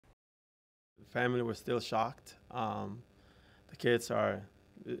family was still shocked. The kids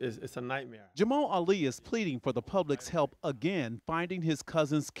it's a nightmare. Jamal Ali is pleading for the public's help again finding his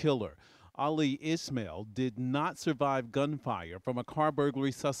cousin's killer. Ali Ismail did not survive gunfire from a car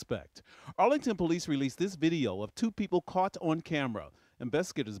burglary suspect. Arlington police released this video of two people caught on camera.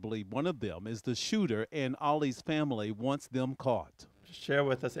 Investigators believe one of them is the shooter, and Ali's family wants them caught. Share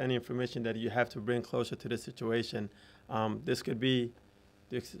with us any information that you have to bring closer to the situation. This could be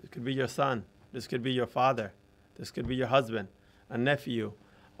your son. This could be your father. This could be your husband, a nephew,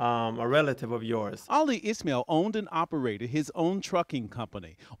 a relative of yours. Ali Ismail owned and operated his own trucking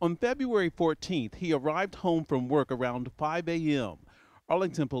company. On February 14th, he arrived home from work around 5 a.m.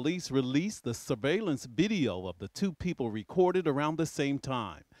 Arlington police released the surveillance video of the two people recorded around the same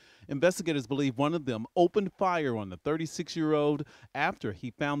time. Investigators believe one of them opened fire on the 36-year-old after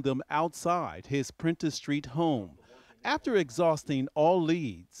he found them outside his Prentice Street home. After exhausting all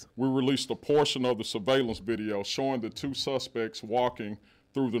leads, we released a portion of the surveillance video showing the two suspects walking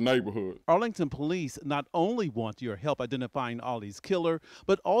through the neighborhood. Arlington police not only want your help identifying Ali's killer,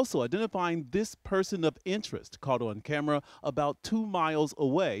 but also identifying this person of interest caught on camera about 2 miles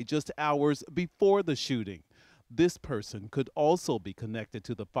away just hours before the shooting. This person could also be connected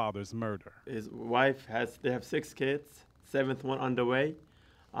to the father's murder. His wife they have 6 kids, 7th one underway.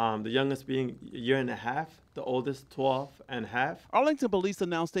 The youngest being a year and a half, the oldest 12 and a half. Arlington police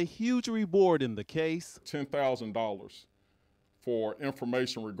announced a huge reward in the case. $10,000 for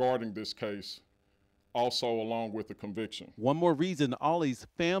information regarding this case, also along with the conviction. One more reason Ali's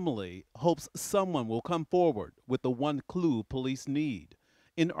family hopes someone will come forward with the one clue police need.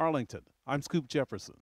 In Arlington, I'm Scoop Jefferson.